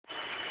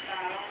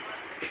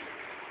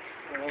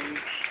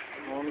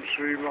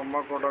Shri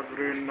Mama Koda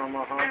Green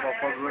Namaha,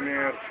 Papua New Guinea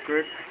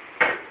earthquake.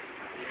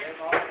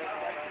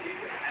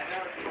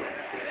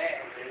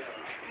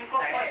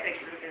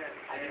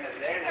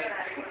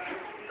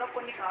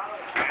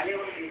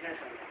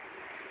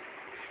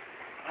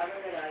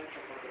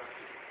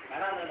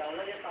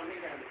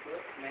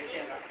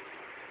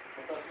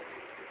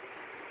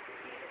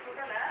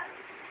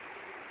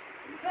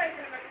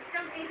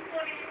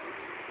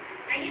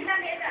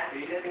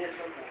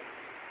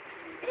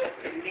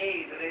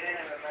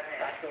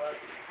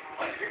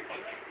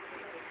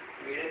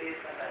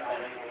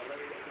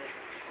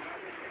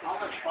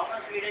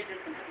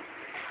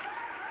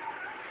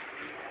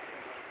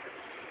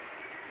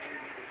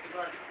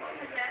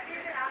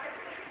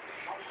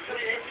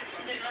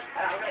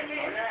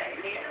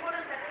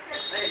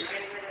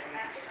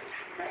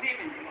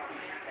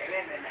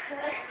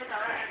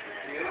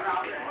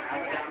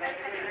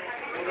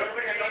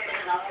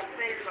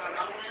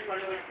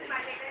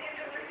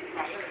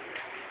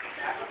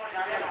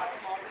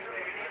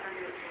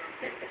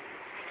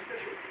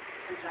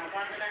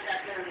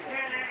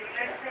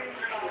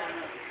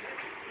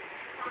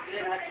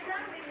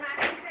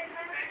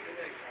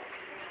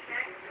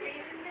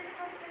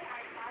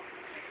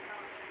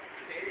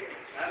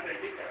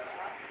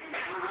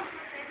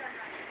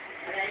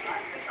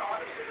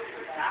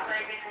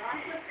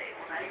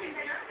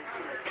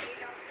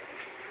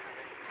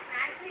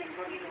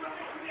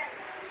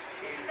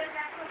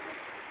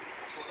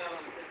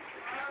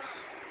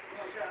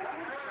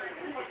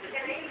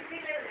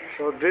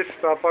 So this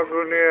Papua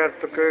New Guinea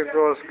earthquake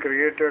was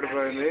created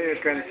by me. You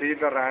can see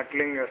the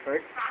rattling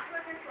effect.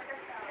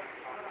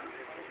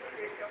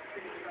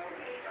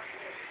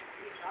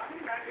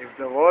 If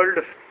the world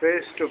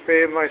pays to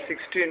pay my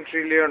 $16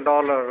 trillion,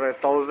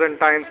 1,000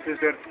 times this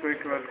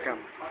earthquake will come.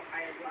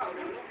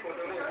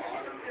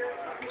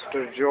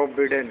 Mr. Joe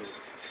Biden.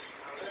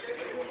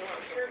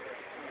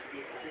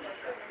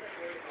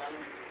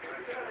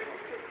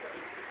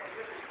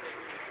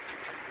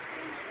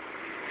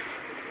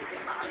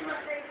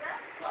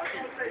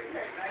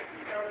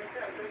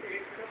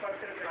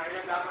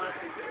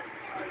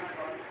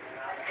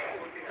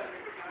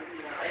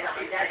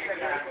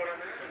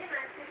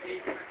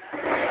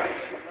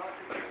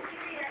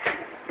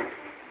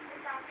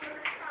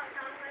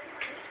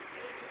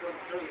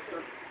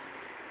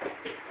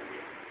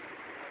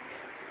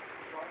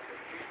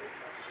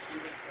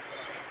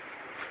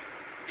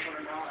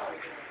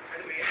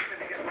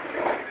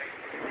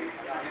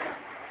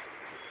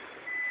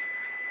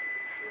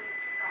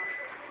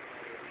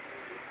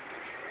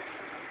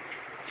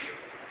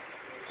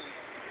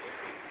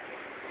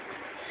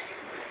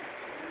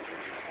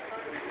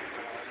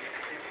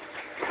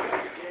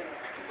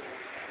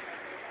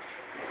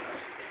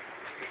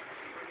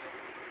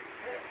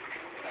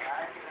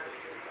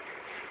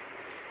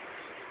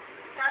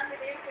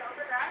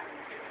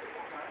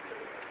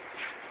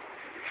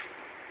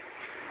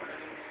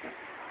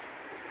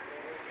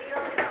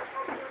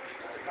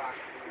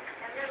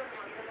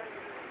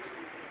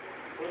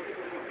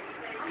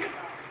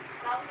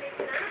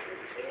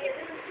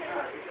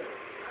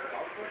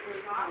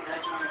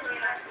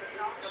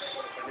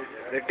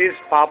 That is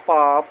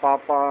Papa.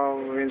 Papa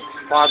means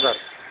father.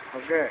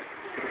 Okay.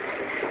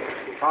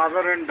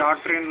 Father and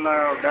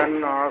daughter-in-law have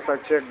done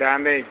such a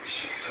damage.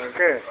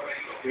 Okay.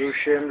 You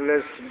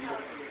shameless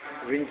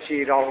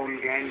Vinci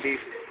Rahul Gandhi.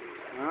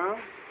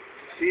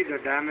 See the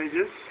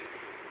damages.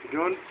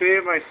 Don't pay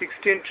my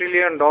 $16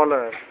 trillion.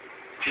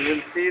 You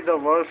will see the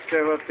worst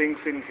ever things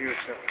in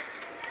future.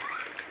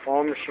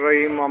 Om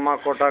Shri Mama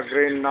Kota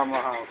Green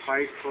Namaha.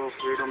 Fight for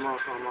freedom of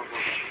Mama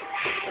Kota.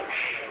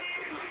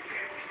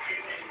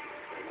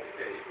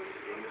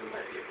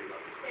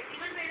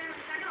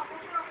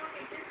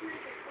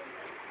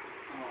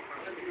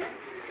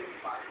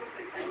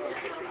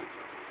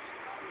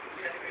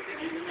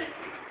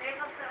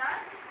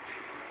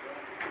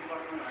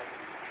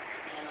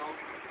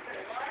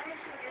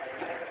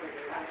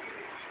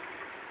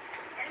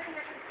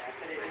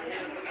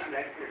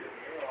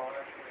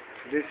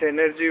 This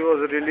energy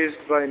was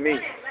released by me.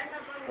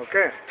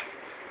 Okay.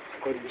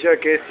 Kojja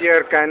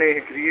KCR, can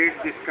he create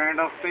this kind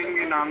of thing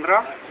in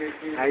Andhra?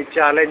 I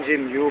challenge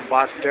him, you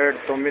bastard,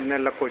 9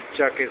 నెలల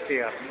Kojja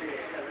KCR.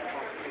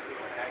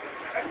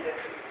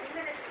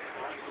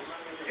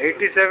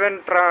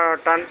 87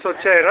 tons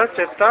వచ్చాయరా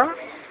చెత్త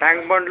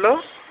tank బండ్లో.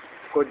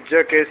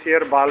 Kojja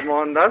KCR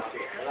Balamohan Das,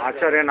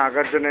 Acharya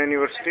Nagarjuna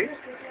university.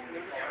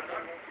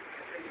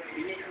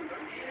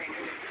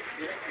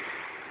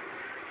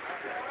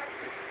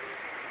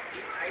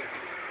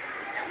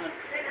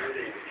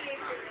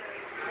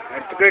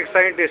 Earthquake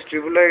scientist,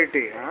 IIT,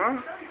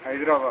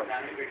 Hyderabad.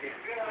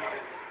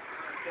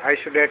 I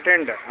should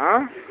attend.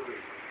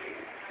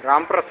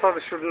 Ram Prasad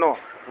should know.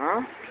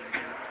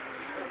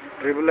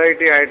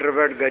 IIT,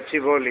 Hyderabad,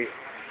 Gachibowli.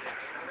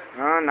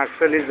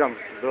 Naxalism,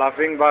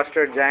 bluffing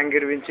bastard,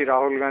 Jahangir Vinci,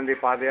 Rahul Gandhi,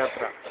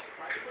 Padayatra.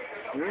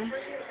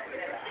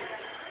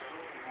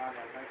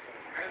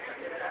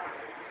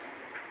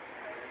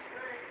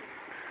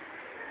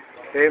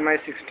 AMI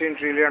 $16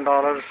 trillion,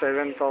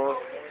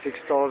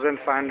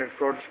 6,500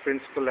 crores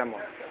principal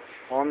amount.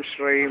 Om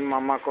Shri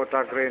Mama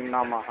Kota Grain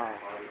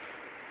Namaha.